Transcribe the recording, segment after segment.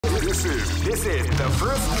This is the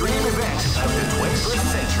first dream event of the 21st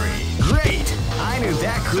century. Great! I knew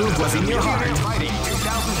that groove was in your heart. Fighting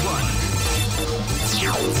 2001.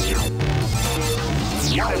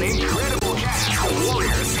 What an incredible cast of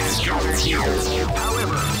warriors has gathered here.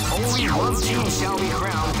 However, only one team shall be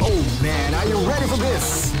crowned. Oh man, are you ready for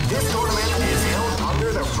this? This tournament is held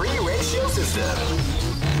under the free ratio system.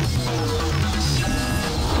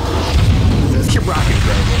 Keep rocking,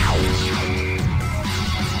 baby.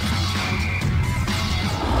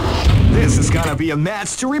 This is gonna be a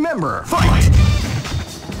match to remember. Fight!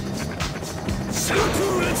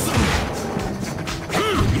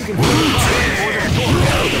 You can feel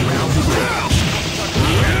the round begins.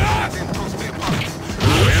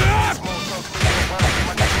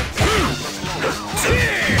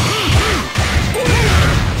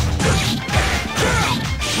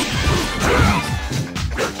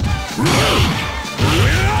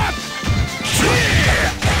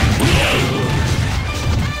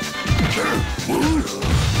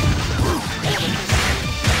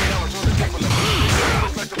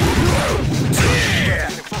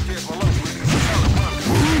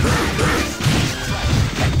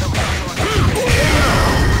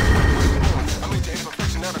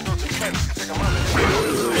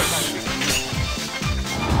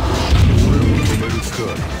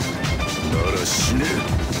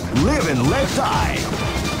 Live and let die.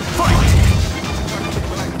 Fight!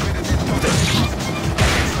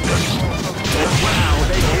 Wow,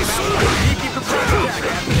 they came out with a sneaky surprise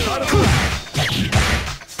attack at the start of the round.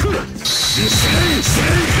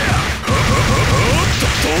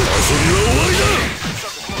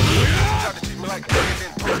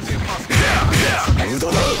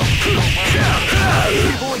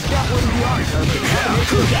 Boys battling the art of the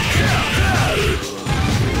combination attack.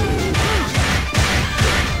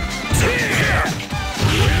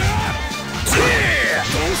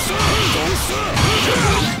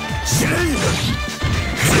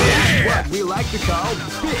 What we like to call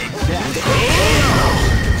Big Bang.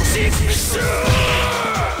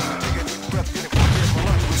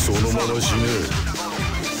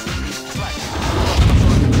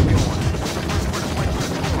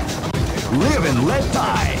 Live and let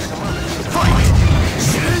die. Fight!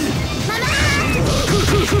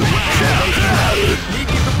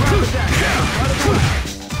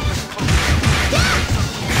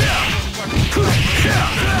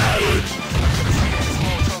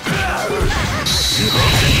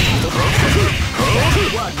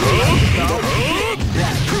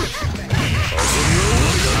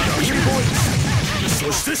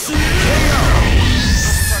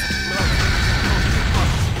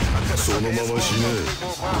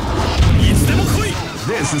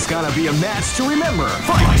 This is gonna be a match to remember.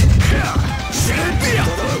 Fight!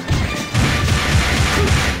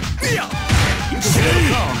 You can feel the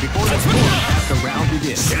calm before the storm as the round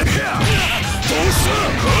begins.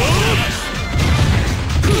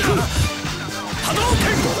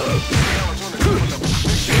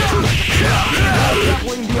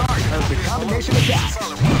 Grappling the art of the combination attack.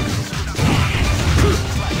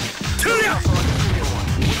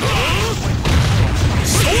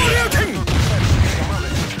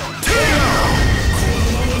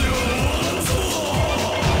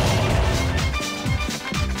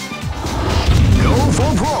 Go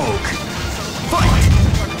for broke. Fight!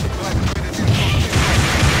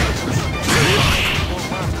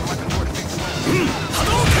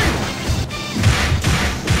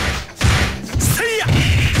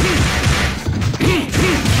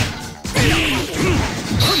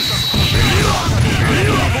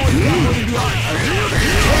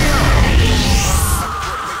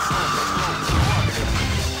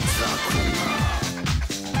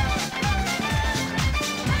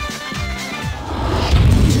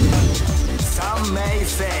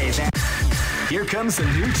 Here comes a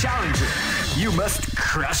new challenger. You must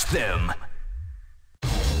crush them.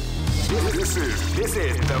 This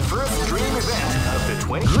is the first dream event of the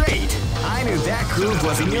 20. Great! I knew that groove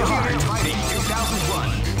was in your heart. Fighting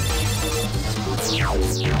 2001.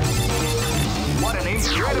 What an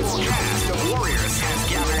incredible cast of warriors has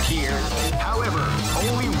gathered here. However,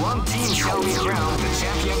 only one team shall be crowned the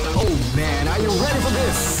champion. Oh man, are you ready for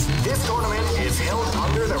this? This tournament is held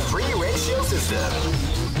under the free ratio system.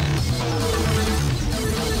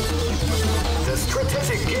 The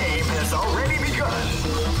strategic game has already begun.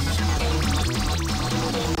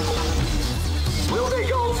 Will they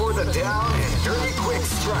go for the down and dirty quick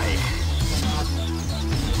strike?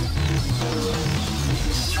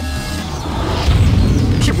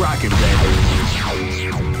 Keep rocking, baby.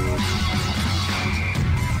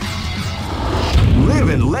 Live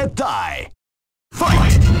and let die.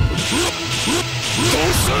 Fight!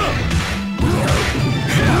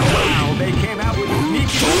 Wow, they came out with a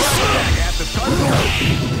sneaky attack at the start of the match.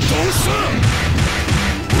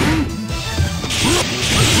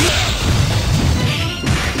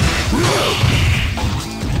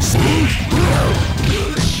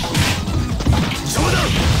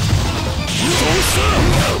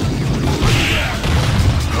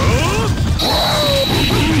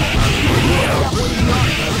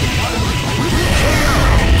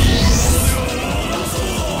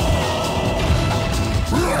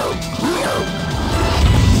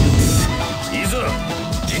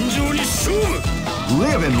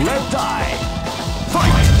 Live and let die.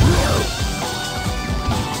 Fight!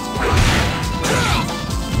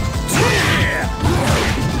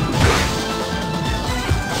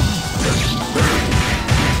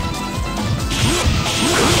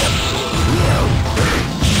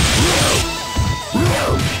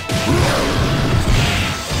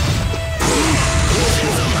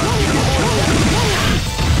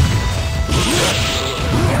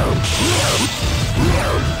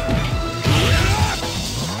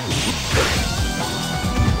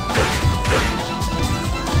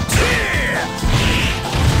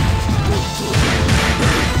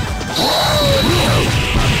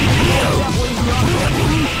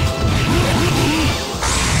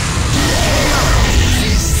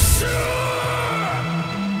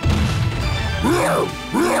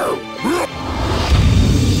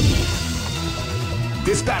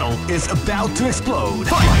 This battle is about to explode.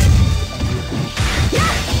 Fight!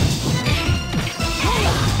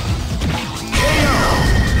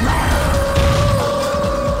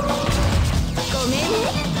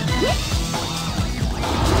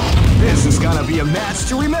 This is gonna be a match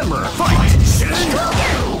to remember. Fight!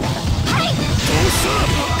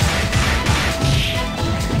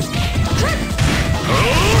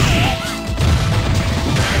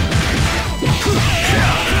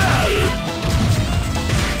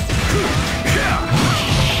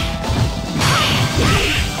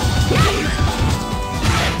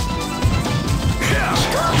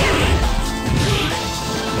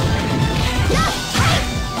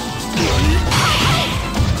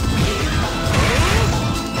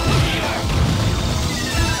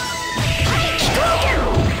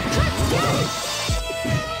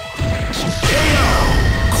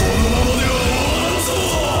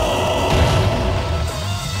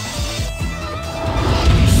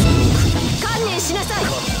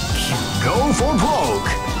 Go for broke.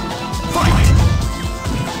 Fight!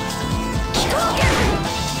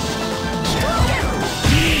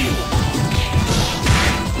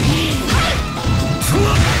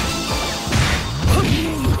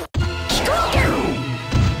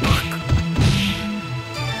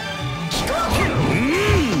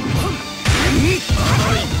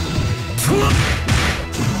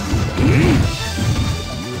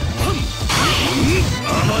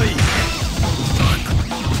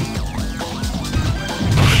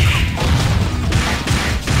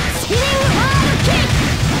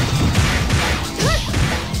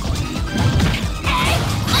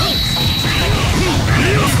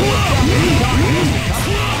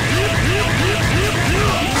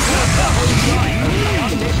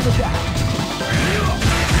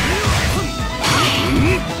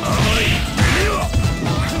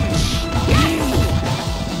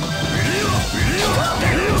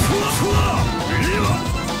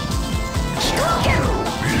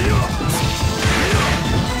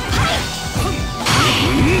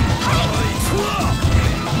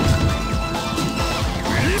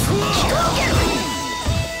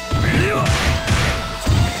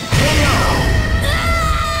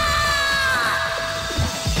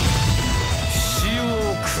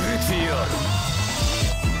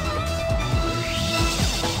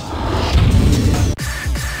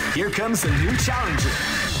 Here comes a new challenger.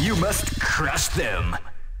 You must crush them.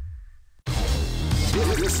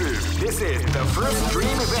 This is the first dream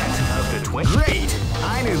event of the 20. Great!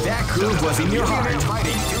 I knew that groove was in your heart.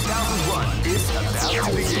 Fighting 2001 is about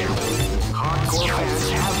to begin. Hardcore fans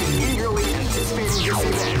have been eagerly anticipating this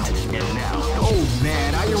event, and now, oh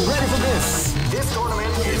man, are you ready for this? This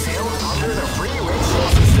tournament is held under the free ratio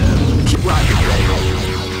system. Keep rocking.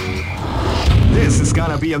 This is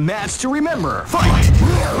gonna be a match to remember. Fight!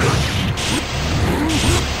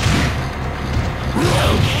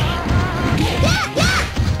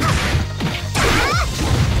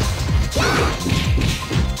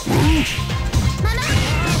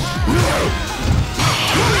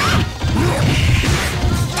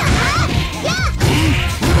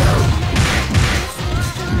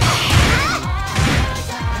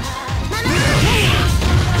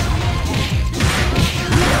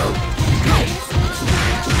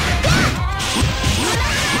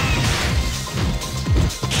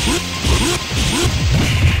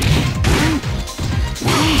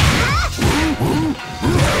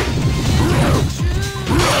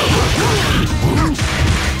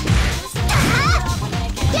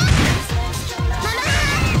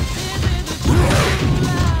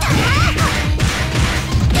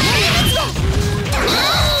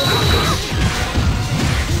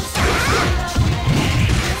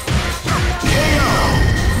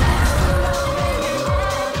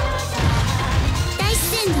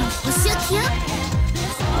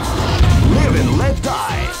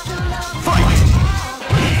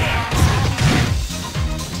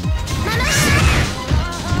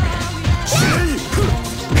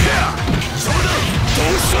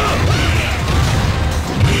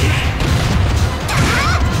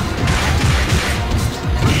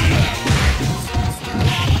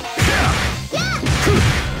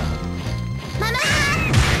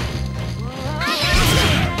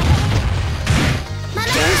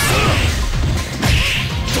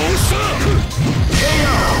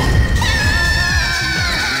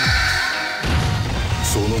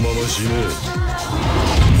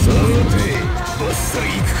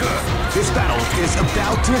 This battle is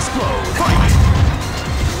about to explode. Fight!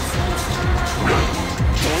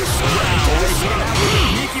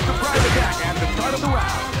 Sneaky surprise attack at the start of the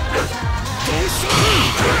round.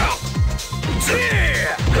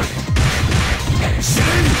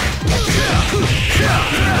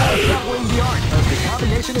 Doubling the art of the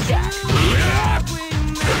combination attack.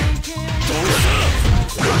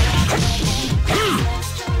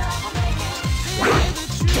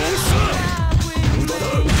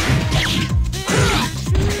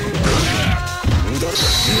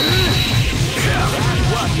 That's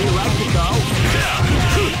what we like to go.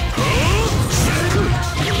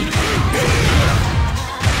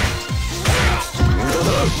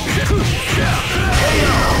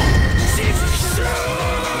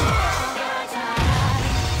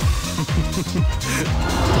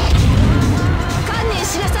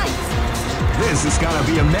 This is gonna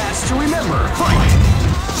be a match to remember. Fight!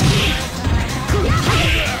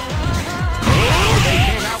 They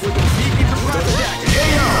came out with a sneaky surprise attack.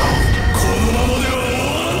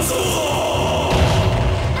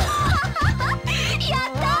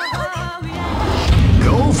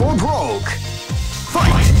 Go for broke.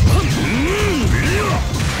 Fight!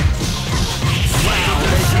 Wow,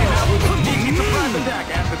 they came out with a sneaky surprise attack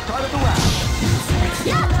at the start of the round.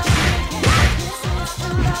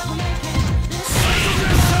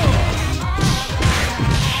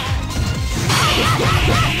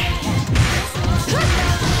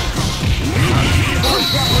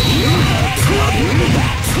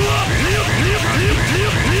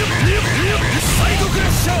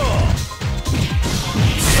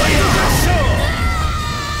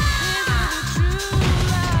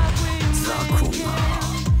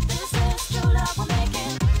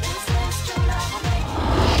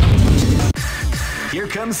 Here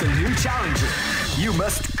comes a new challenger. You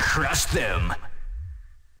must crush them.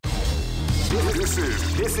 This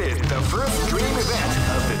is the first dream event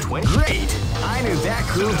of the 20. Great! I knew that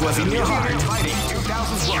groove was in your heart. Fighting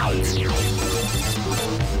 2001.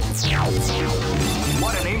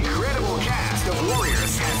 What an incredible cast of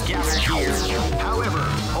warriors has gathered here. However,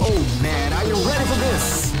 oh man, are you ready for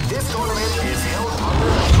this? This tournament is held under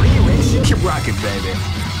a free ratio. Keep rocking, baby.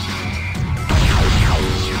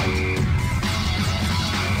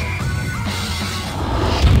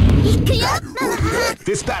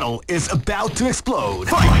 This battle is about to explode.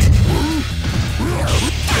 Fight!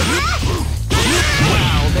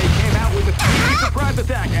 Wow, they came out with a sneaky surprise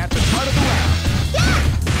attack at the start of the round.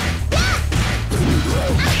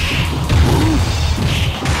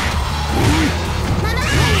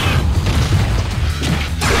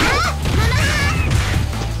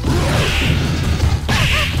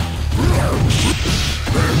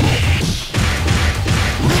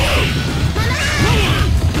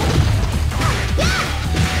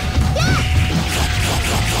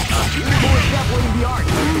 Definitely the art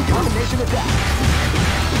of the combination attack.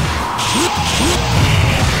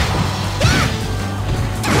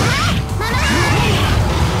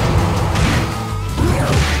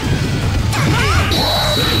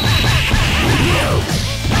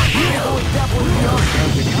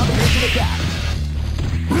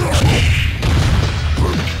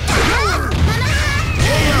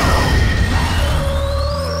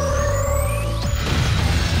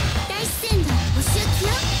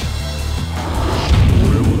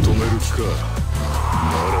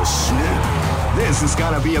 This is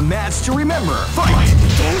gonna be a match to remember. Fight!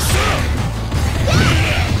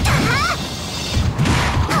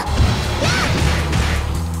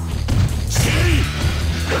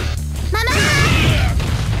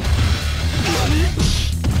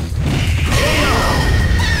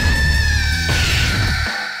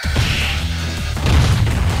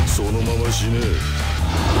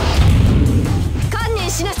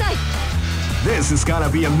 This is gonna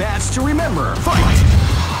be a match to remember. Fight!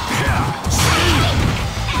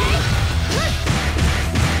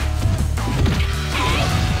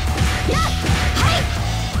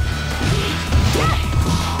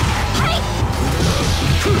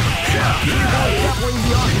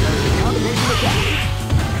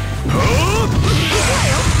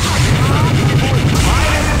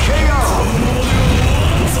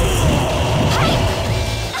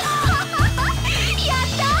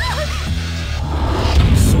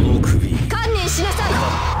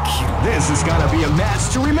 This is gonna be a match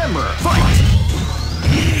to remember. Fight!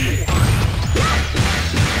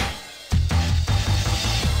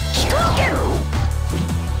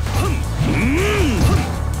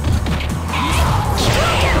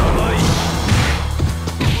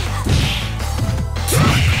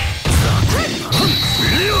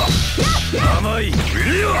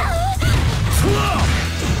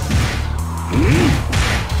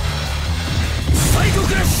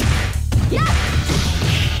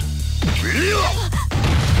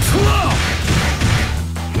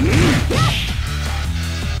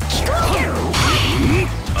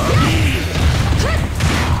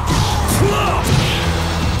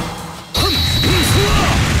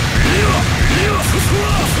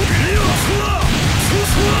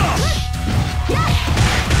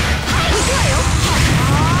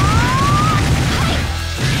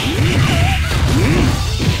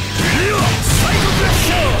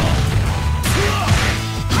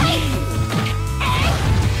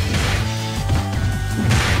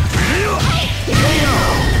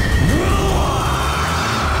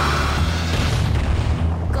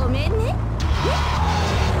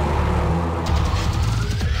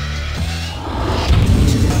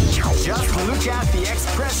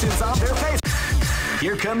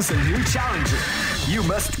 Here comes a new challenger. You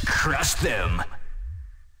must crush them.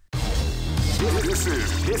 This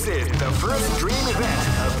is the first dream event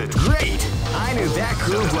of the great. I knew that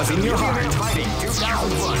groove was in your heart. Fighting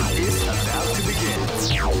 2001 is about to begin.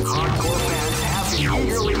 Hardcore fans have been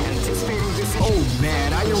eagerly anticipating this. Oh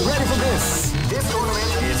man, are you ready for this? This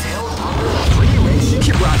tournament is held under the free ratio.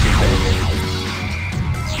 Keep rocking, baby.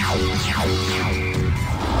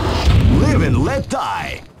 Live and let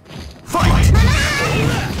die. Fight!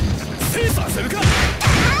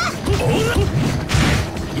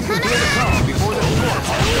 You can hear the call before the score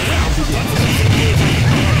of the round begins.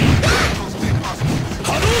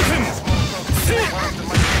 Hadouken!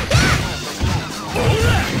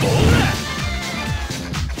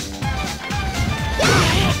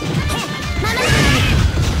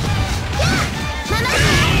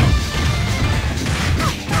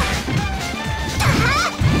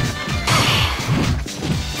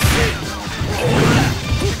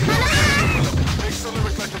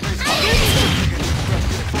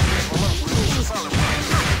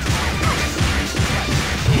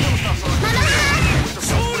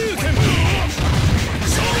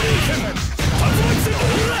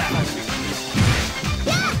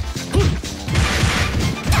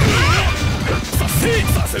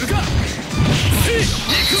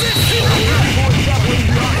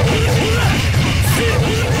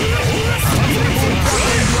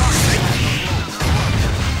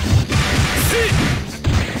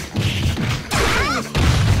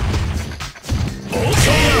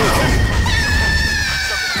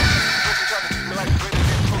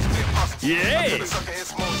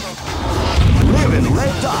 Live and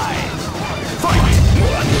let die. Fight!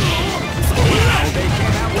 They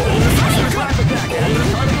came out with a decisive attack at the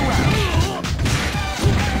start of the round.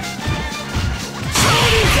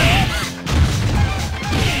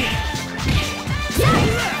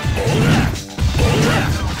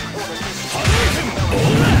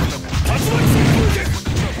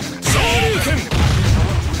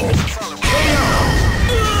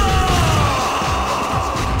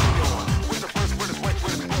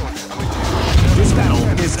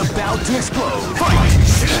 About to explode. Fight!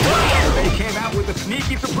 They came out with a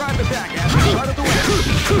sneaky surprise attack at the start of the round.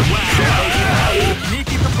 Wow! They came out with a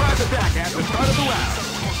sneaky surprise attack at the start of the round.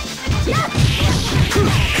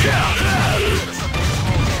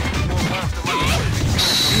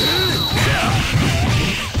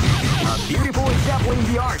 A beautiful example in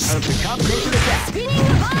the art of the combination attack.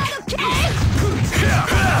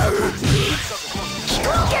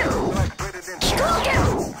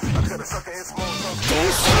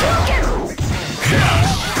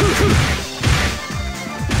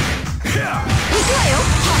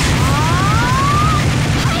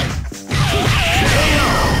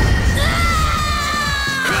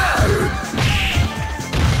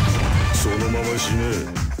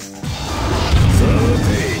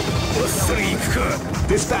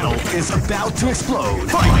 This battle is about to explode.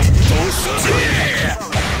 Fight!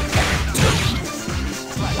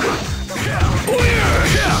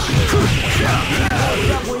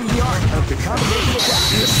 Doubling the art of the combination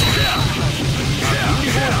attack.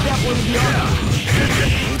 Doubling the art.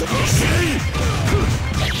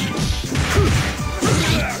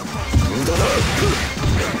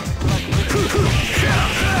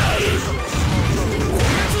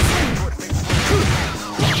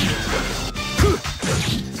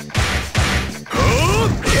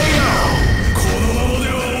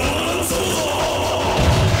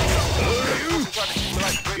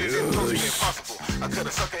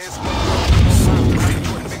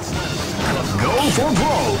 Go for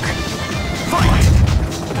broke! Fight!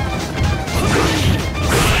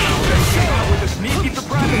 With a sneaky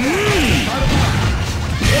surprise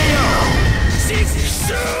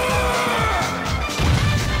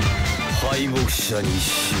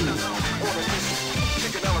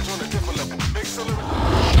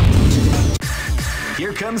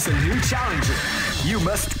Here comes a new challenger. You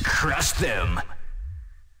must crush them.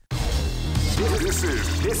 This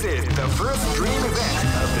is the first dream event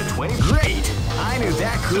of the 20. Great! I knew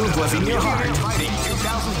that groove was in your heart. Fighting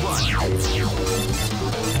 2001.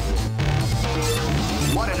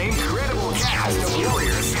 What an incredible cast of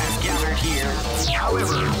warriors has gathered here.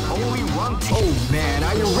 However, only one team. Oh man,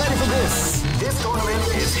 are you ready for this? This tournament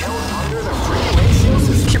is held under the free ratio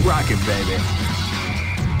system. Keep rocking, baby.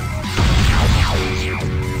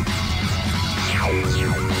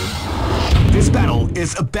 This battle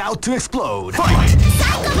is about to explode. Fight!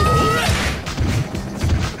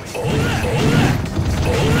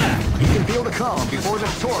 You can feel the calm before the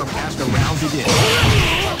storm as the round begins.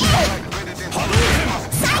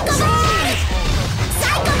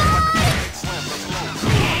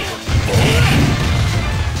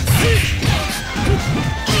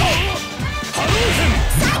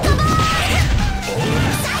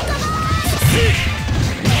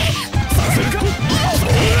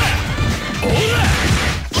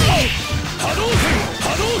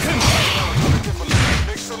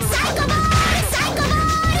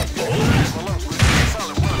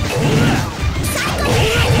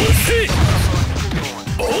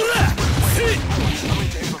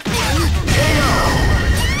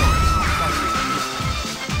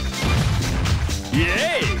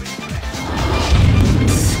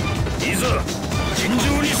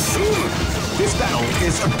 This battle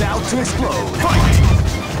is about to explode. Fight!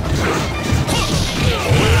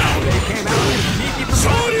 Wow, they came out with sneaky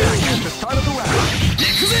performance at the start of the round.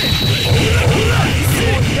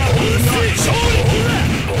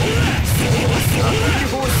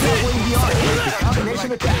 The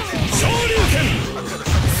combination attack.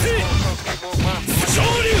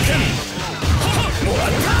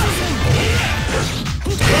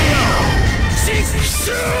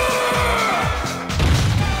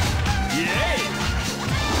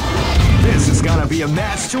 This is gonna be a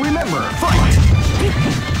match to remember. Fight!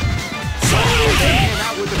 Came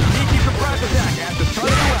out with a sneaky surprise attack at the start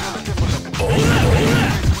of the round.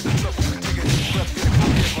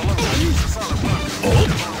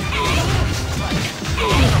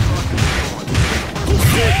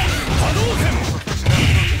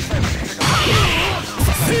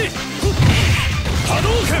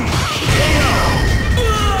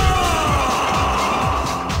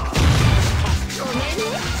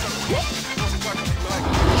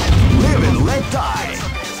 Live and let die.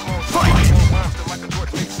 Fight!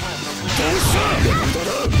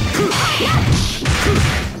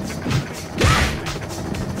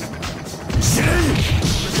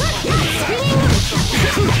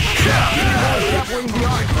 Separating the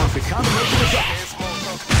art of the combination attack.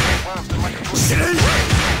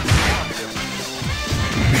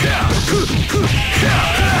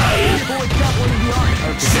 Avoid separating the art of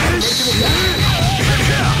the combination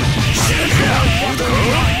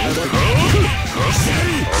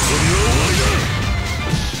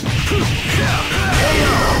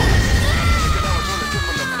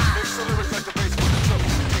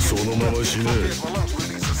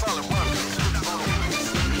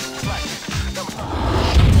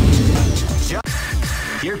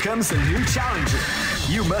Here comes a new challenger.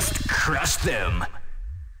 You must crush them.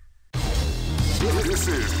 This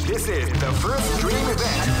is the first dream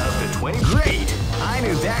event of the 20. Great! I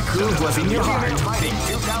knew that groove was in your heart. Fighting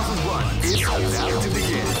 2001 is about to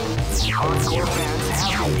begin. Hardcore fans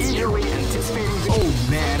have been eagerly anticipating this. Oh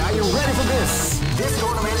man, are you ready for this? This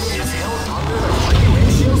tournament is held under the free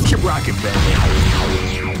ratios. Keep rocking, baby.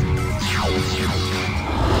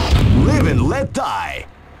 Live and let die.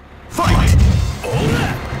 Fight! You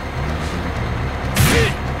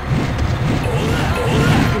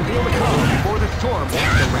can feel the calm before the storm as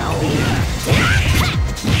the round begins.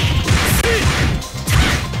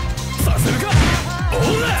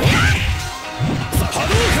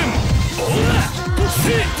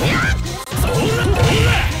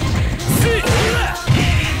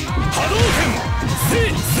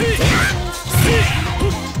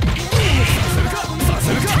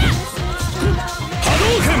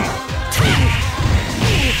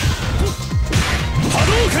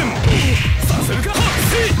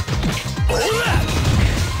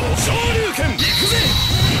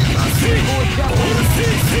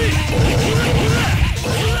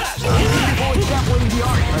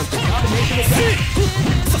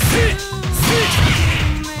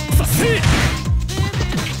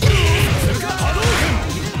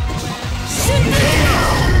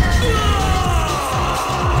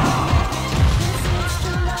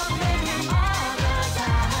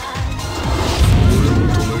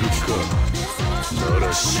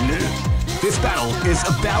 This battle is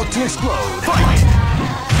about to explode. Fight!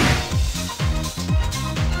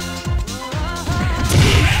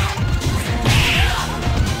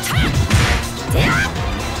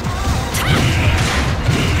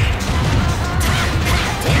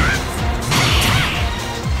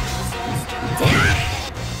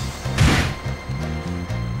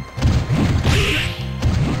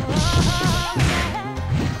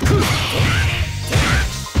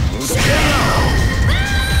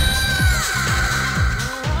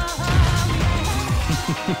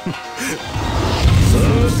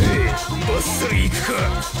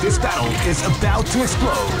 This battle is about to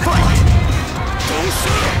explode. Fight!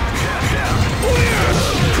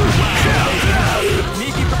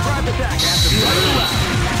 Sneaky surprise attack after the round.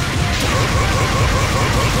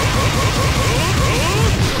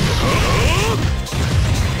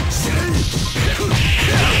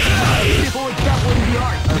 People would stop winning the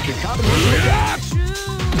art of the combination.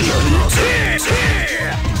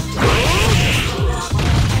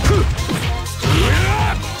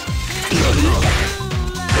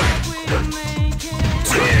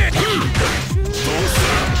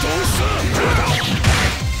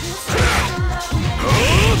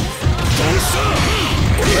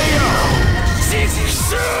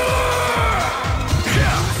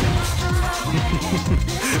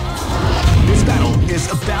 This battle is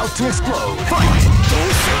about to explode. Fight!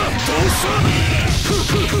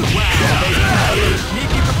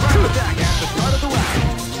 Sneaky surprise attack at the start of the round.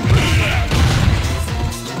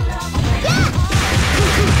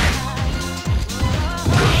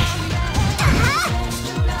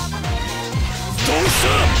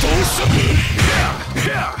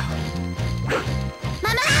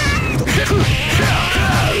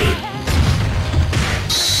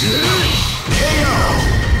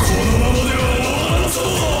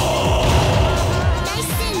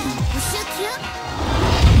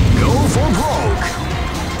 Go for broke.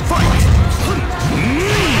 Fight!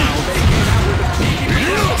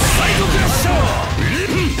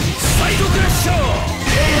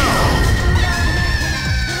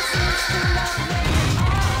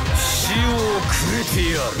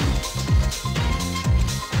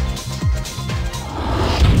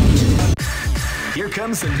 Here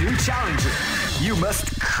comes a new challenger. You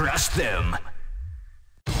must crush them.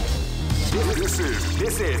 This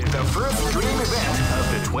is the first dream event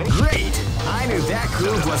of the 20. Great! I knew that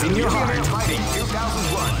groove was in your heart. Fighting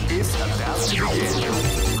 2001 is about to begin.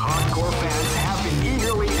 Hardcore fans have been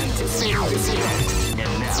eagerly anticipating this event,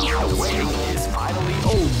 and now the waiting is finally.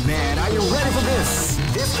 Oh man, are you ready for this?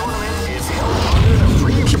 This tournament is held under the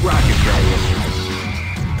free rocket dragon.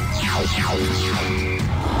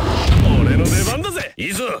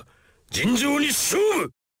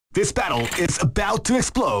 This battle is about to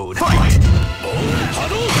explode. Fight!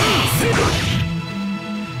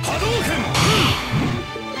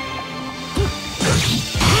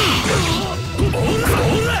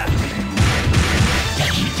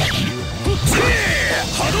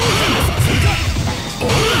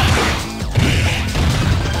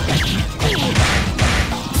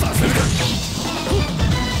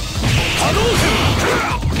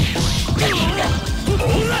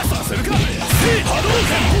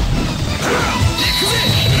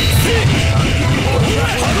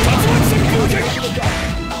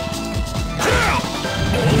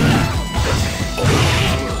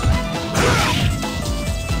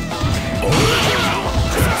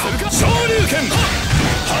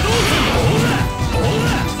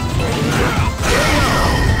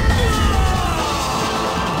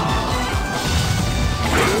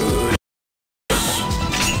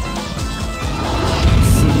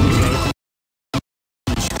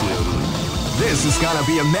 This is gonna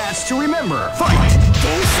be a match to remember. Fight!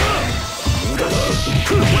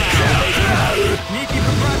 Sneaky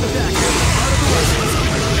surprise attack.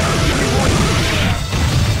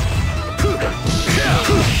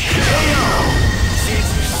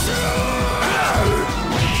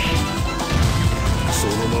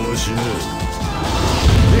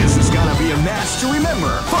 This is gonna be a match to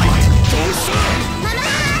remember. Fight!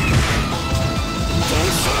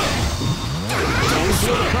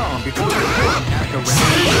 Calm before the fight at the round.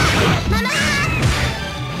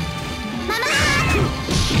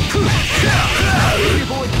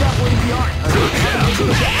 People would stop winning the art of the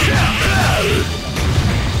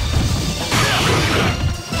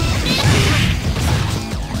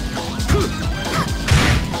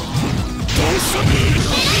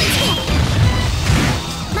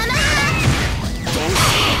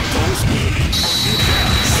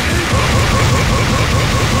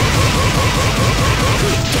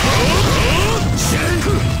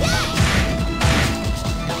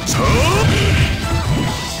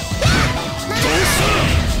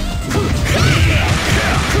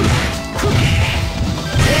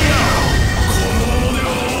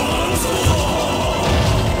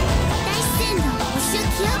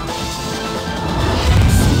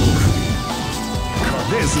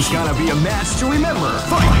This is gonna be a match to remember.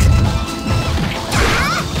 Fight!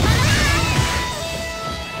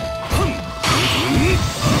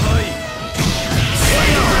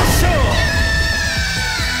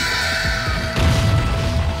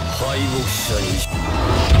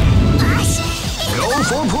 Go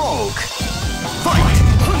for broke. Fight!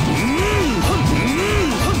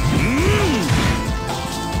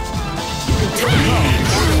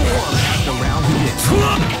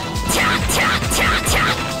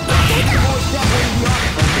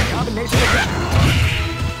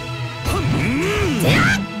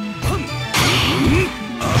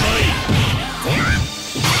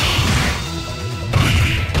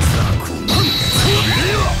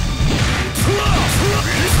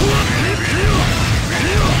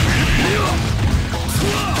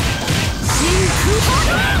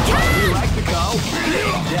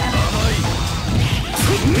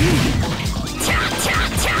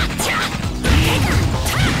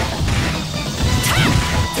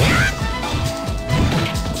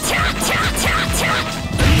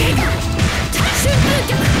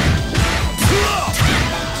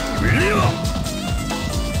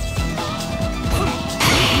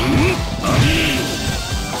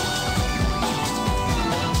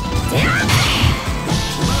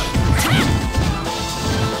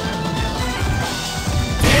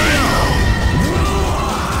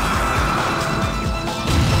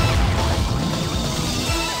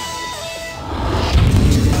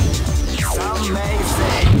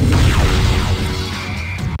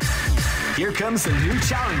 Here comes a new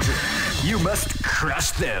challenger. You must crush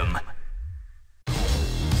them.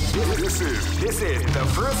 This is the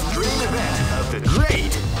first dream event of the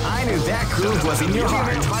great. I knew that groove was in your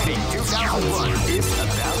heart. Fighting 2001 is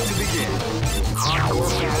about to begin. Hardcore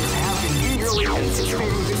fans have been eagerly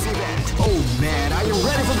anticipating this event. Oh man, are you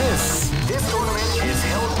ready for this? This tournament is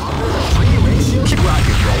held under the free ratio kick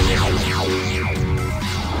rocket.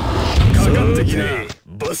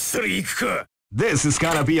 This is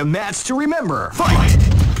gonna be a match to remember. Fight!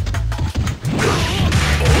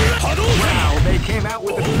 Wow, they came out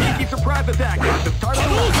with a sneaky surprise attack at the start of the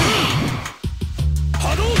round.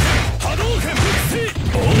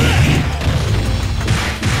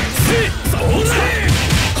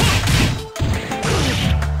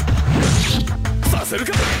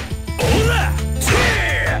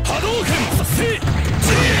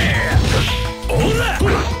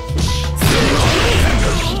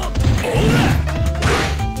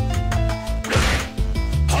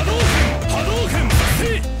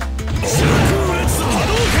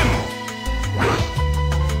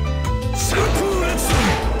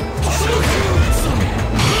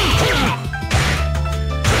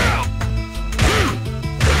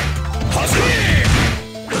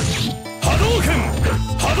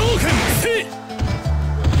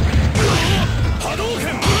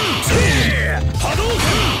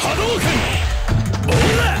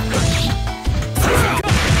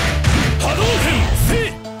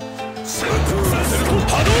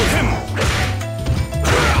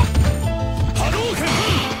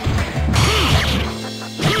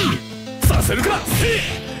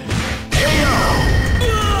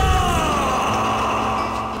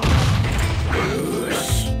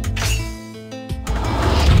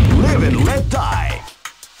 Live and let die.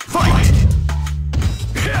 Fight!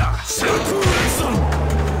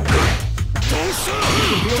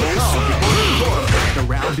 The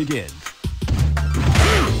round begins.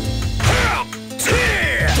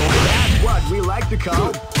 That's what we like to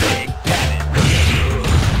call big panic.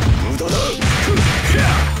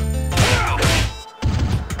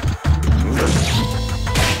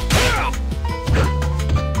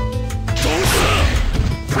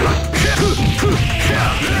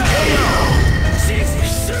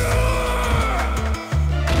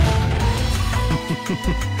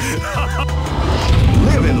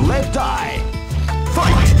 Live and let die.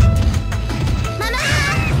 Fight!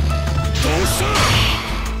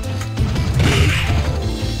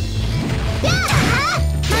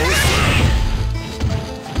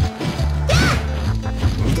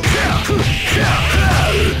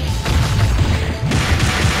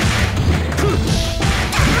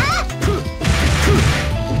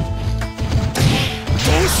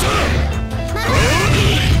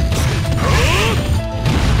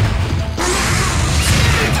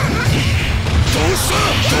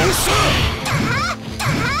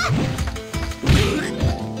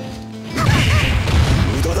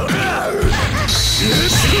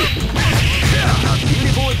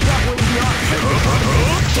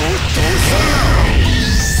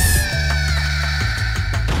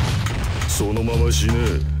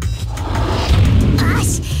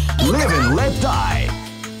 Live and let die.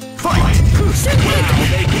 Fight! Wow,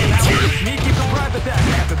 they came out with a sneaky surprise attack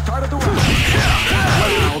at the start of the round.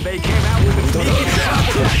 Wow, they came out with a sneaky surprise attack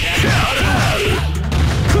at the start of the round.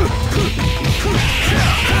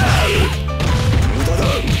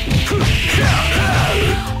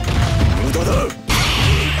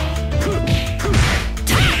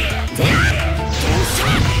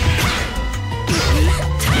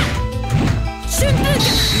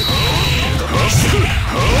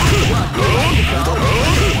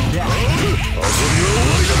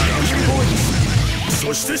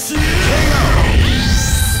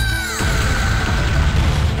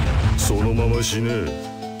 まま死ね。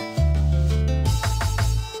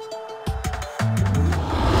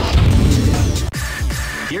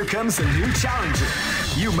Here comes a new challenger.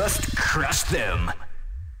 You must crush them.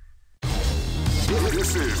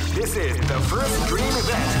 This is the first dream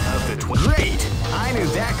event of the Great! I knew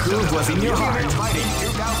that groove was in your heart. Fighting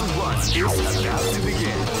 2001 is about to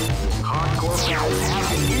begin. Hardcore fans have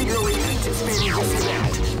been eagerly anticipating this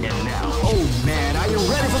event. And now, oh man, are you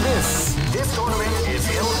ready for this? This tournament is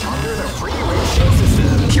held under the free ratio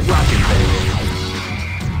system. Keep rocking, baby.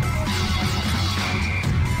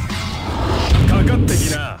 かかってき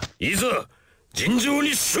な。いざ尋常に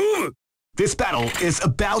勝負。 This battle is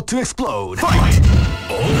about to explode. Fight!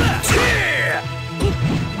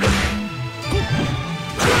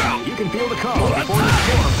 You can feel the calm before the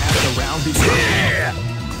storm as the round begins.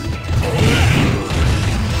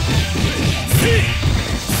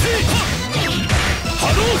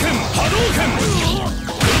 Hadouken! Hadouken!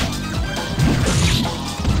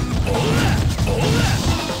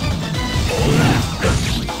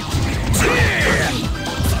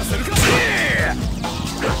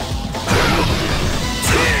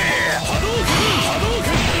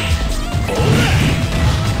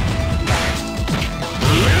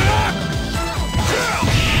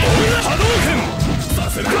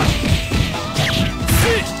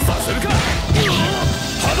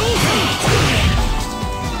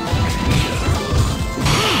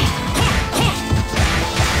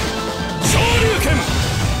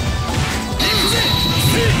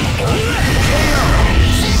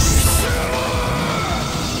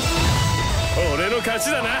 俺の勝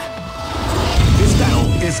ちだな。 This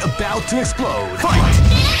battle is about to explode. Fight!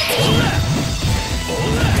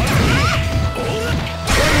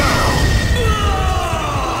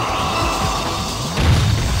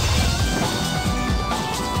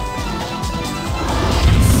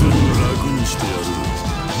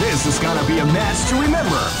 This is gonna be a match to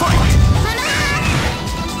remember. Fight!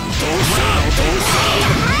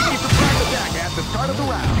 Attack at the start of the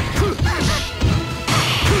round.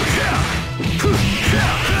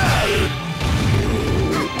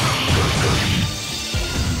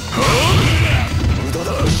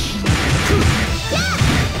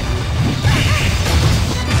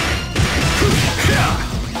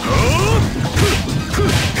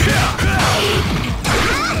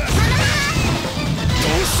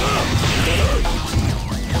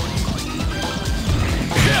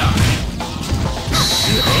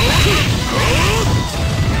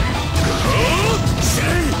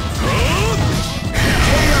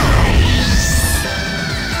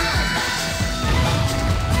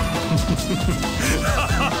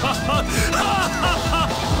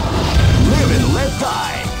 Live and let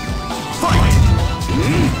die. Fight!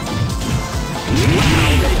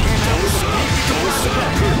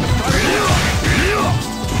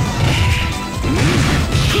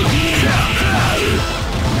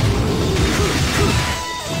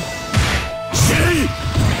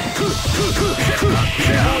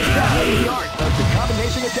 The art of the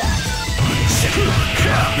combination attack.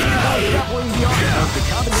 Definitely the art of the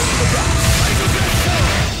combination attack.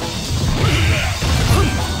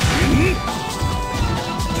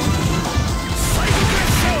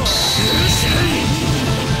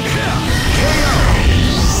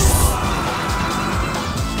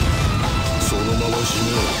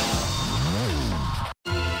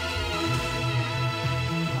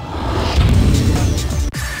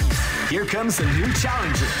 Here comes a new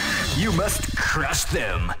challenger. You must crush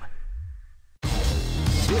them.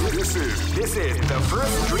 This is the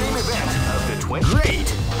first dream event of the 20.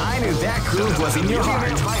 Great! I knew that groove was in your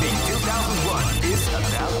heart. Fighting 2001 is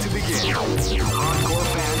about to begin. Hardcore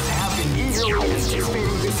fans have been eagerly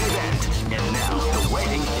anticipating this event. And now the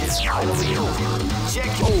waiting is finally over.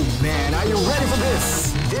 Check. Oh man, are you ready for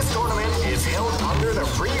this? This tournament is held under the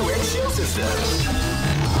free ratio system.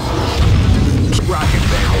 Keep rocking,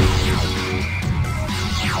 baby.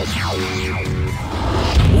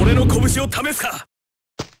 俺の拳を試すか。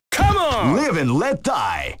Come on! Live and let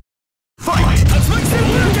die. Fight!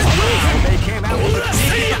 They came out with a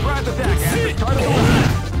surprise attack at the start of the round.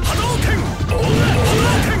 Hadouken!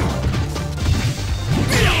 Hadouken!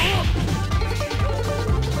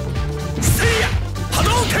 See ya!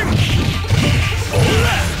 Hadouken!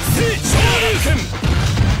 Shoryuken!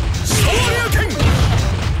 Shoryuken!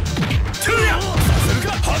 Tuya!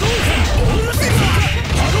 Hadouken! Hadouken!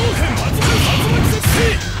 Hadouken! See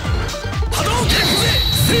ya! Hadouken!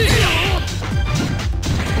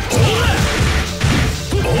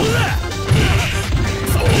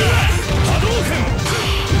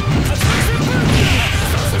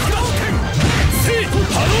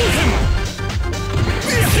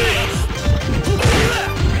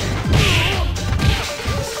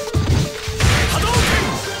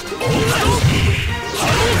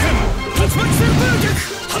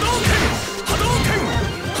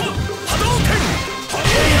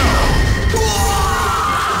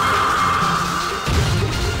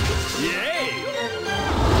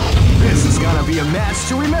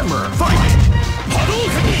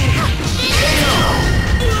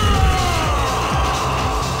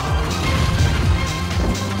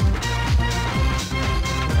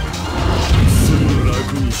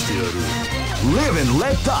 Live and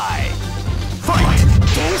let die. Fight!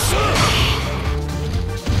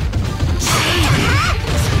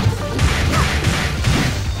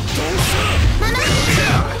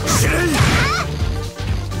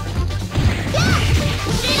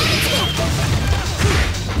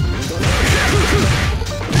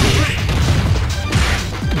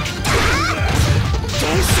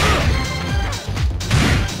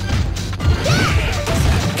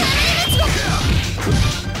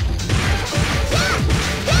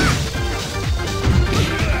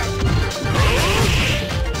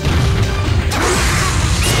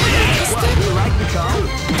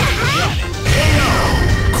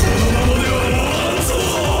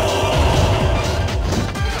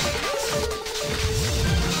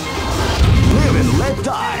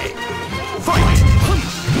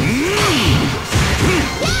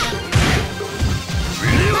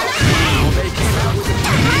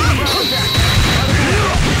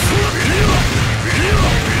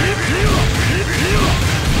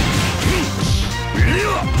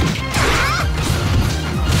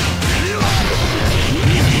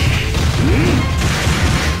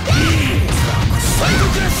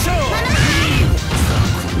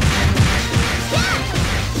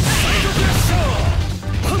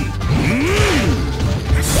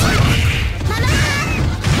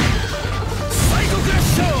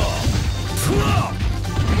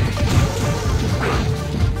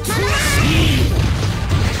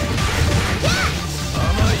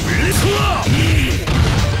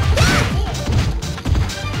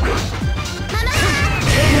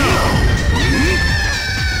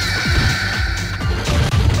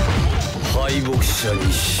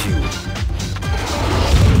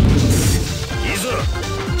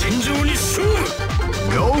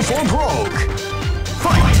 Go for broke.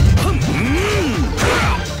 Fight!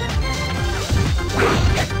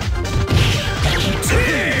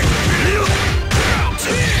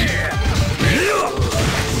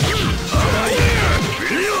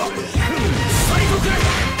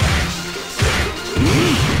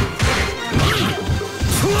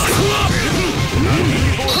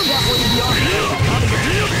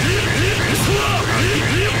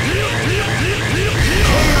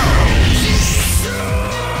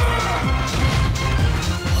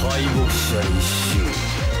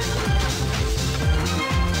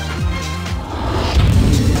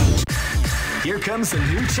 Here comes a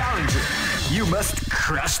new challenger. You must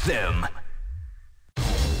crush them.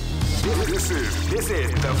 This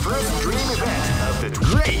is the first dream event of the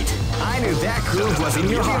great. I knew that groove was in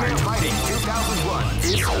your heart. Fighting 2001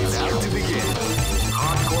 is about to begin.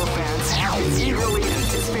 Hardcore fans have been eagerly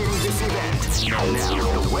anticipating this event. And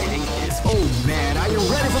now the waiting is. Oh man, are you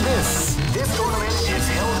ready for this? This tournament is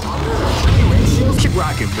held under the free ratio. Keep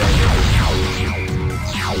rocking, baby.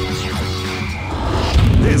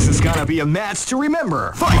 This is gonna be a match to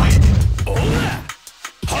remember. Fight!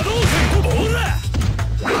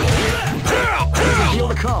 Feel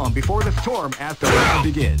the calm before the storm as the round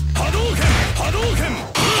begins.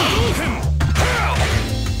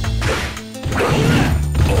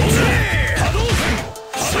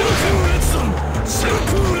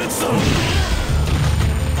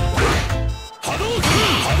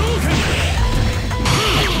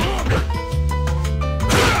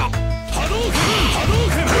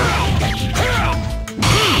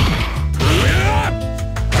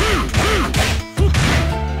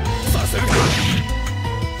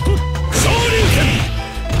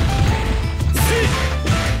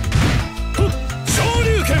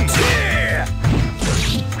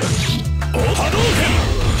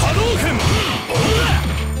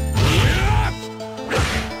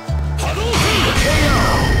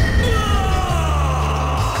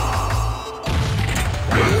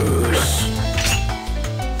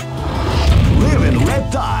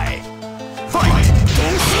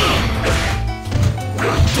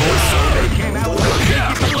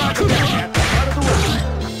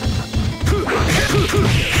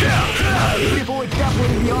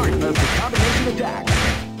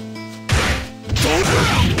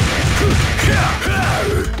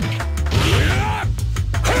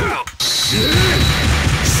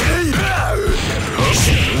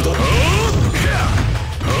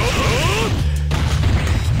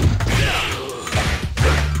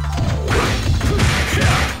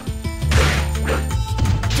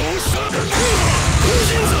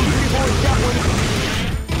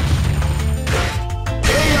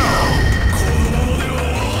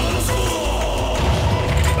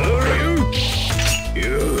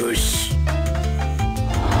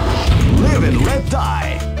 Live and let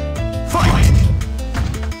die. Fight!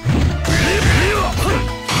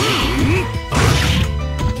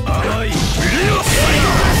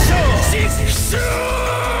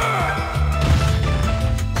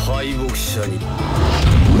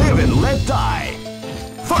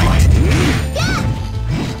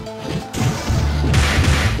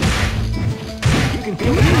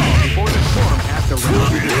 feel the calm before the storm as the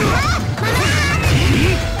round begins.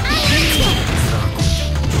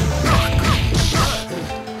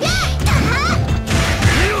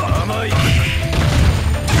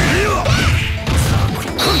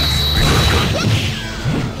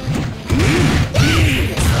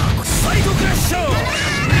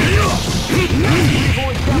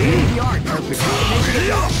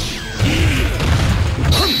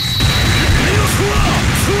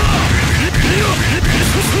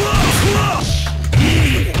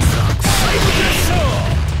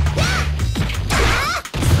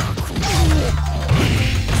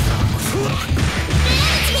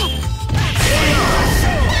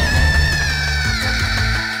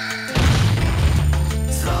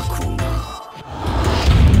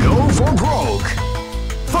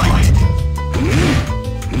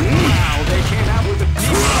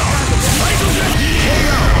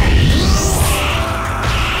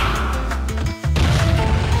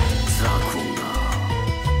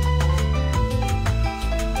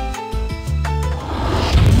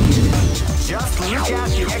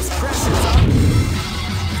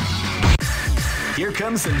 Here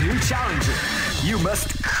comes a new challenger. You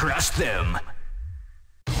must crush them.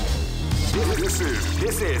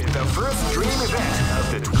 This is the first dream event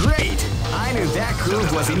of the great. I knew that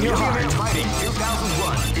groove was in your heart. Fighting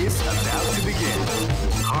 2001 is about to begin.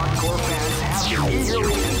 Hardcore fans have been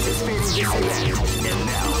eagerly anticipating this event, and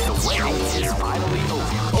now the wait is finally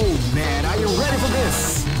over. Oh man, are you ready for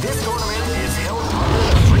this? This tournament is held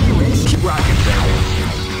under the free race. Keep rocking, baby.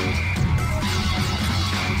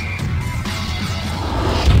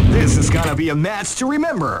 This is gonna be a match to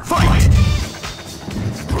remember. Fight!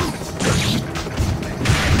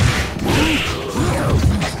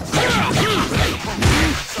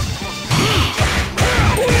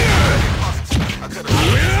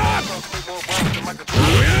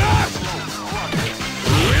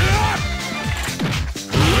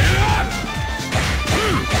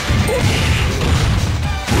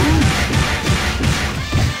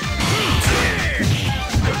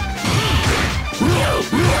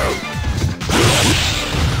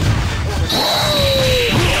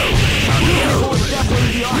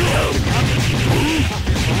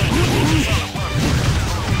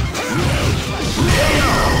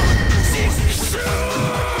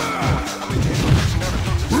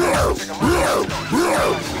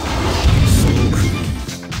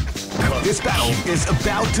 This battle is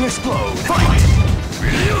about to explode. Fight!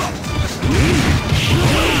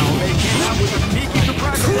 Wow, they came out with a sneaky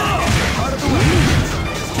surprise attack at the heart of the way.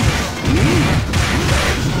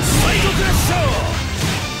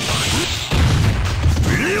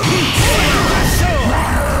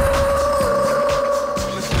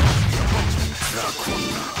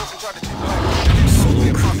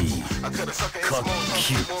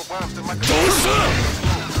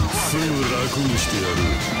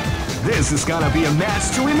 This is gonna be a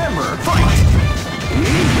match to remember. Fight!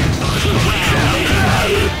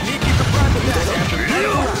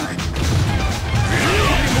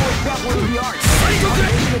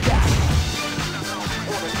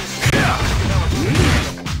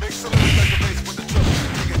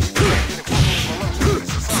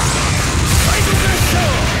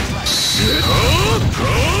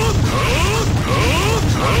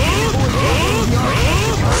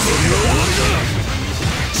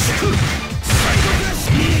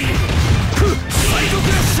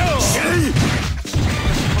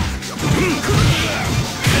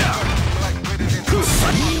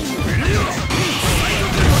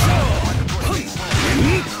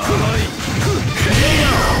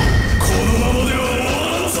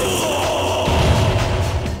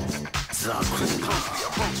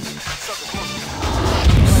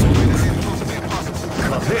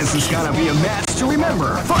 This is gonna be a match to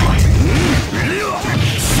remember. Fight!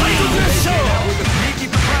 With a sneaky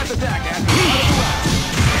surprise attack at the end of the round.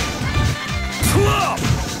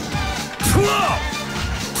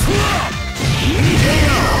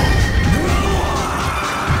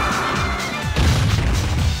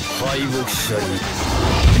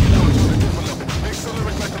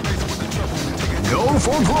 Go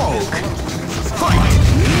for broke. Fight!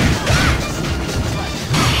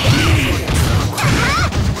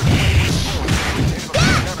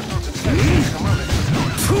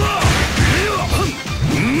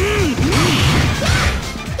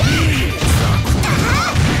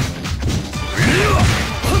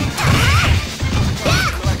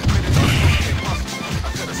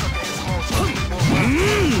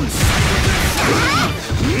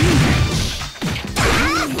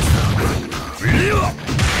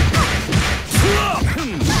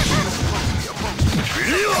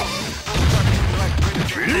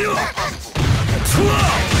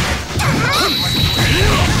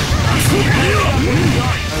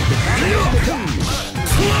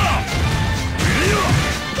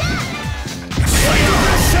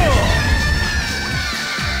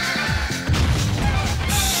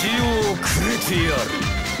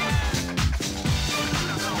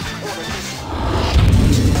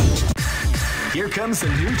 Here comes a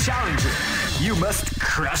new challenger. You must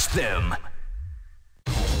crush them.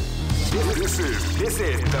 This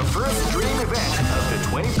is the first dream event of the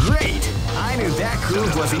 20th. Great! I knew that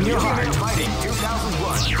groove was in your heart. Fighting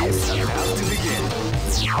 2001 is about to begin.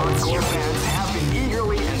 Hardcore fans have been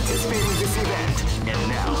eagerly anticipating this event, and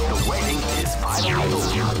now the waiting is finally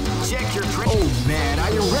over. Check your Oh man,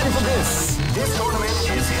 are you ready for this? This tournament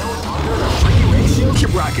is held under the free ratio.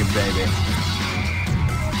 Keep rocking, baby.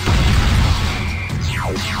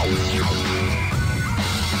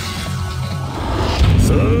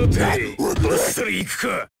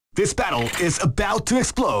 This battle is about to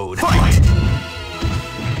explode. Fight!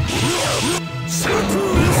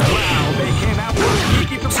 Wow, they came out with a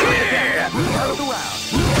sneaky surprise at the start of the round.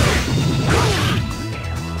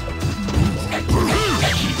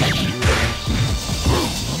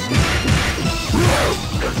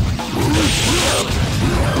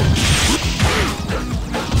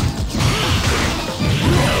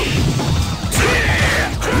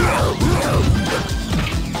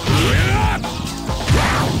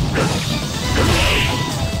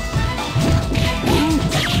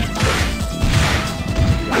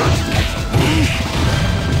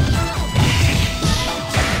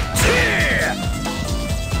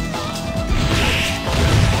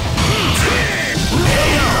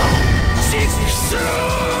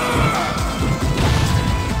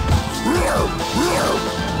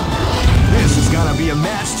 This is gonna be a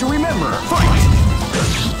match to remember. Fight!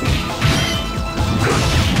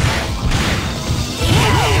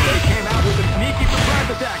 They came out with a sneaky surprise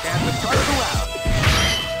attack at the start of the round.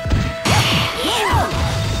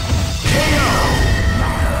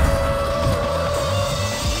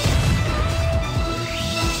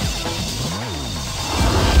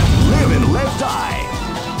 Live and let die.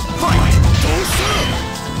 Fight!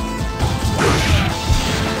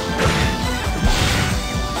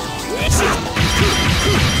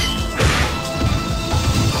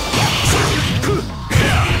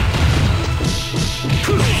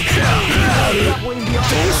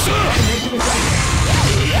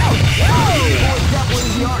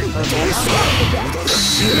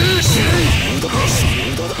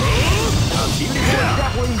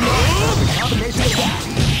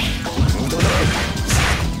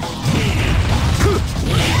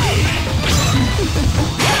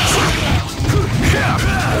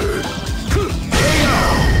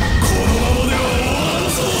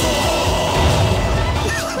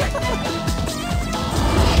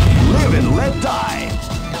 Live and let die.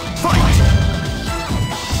 Fight!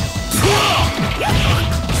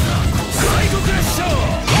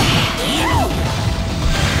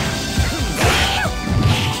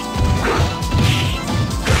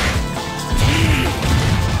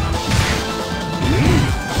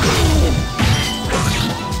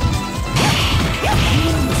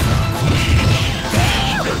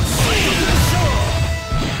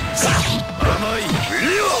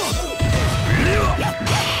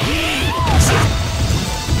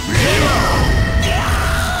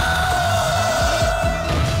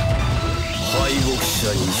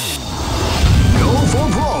 Go for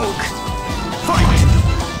broke. Fight!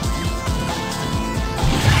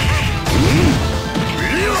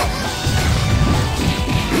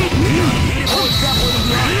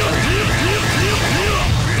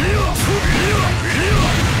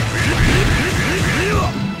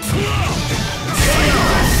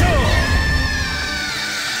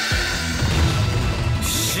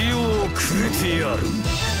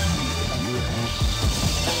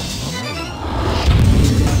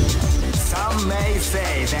 Some may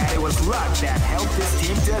say that it was luck that helped this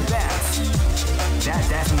team to advance. That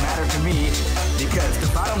doesn't matter to me, because the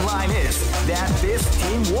bottom line is that this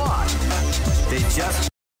team won. They just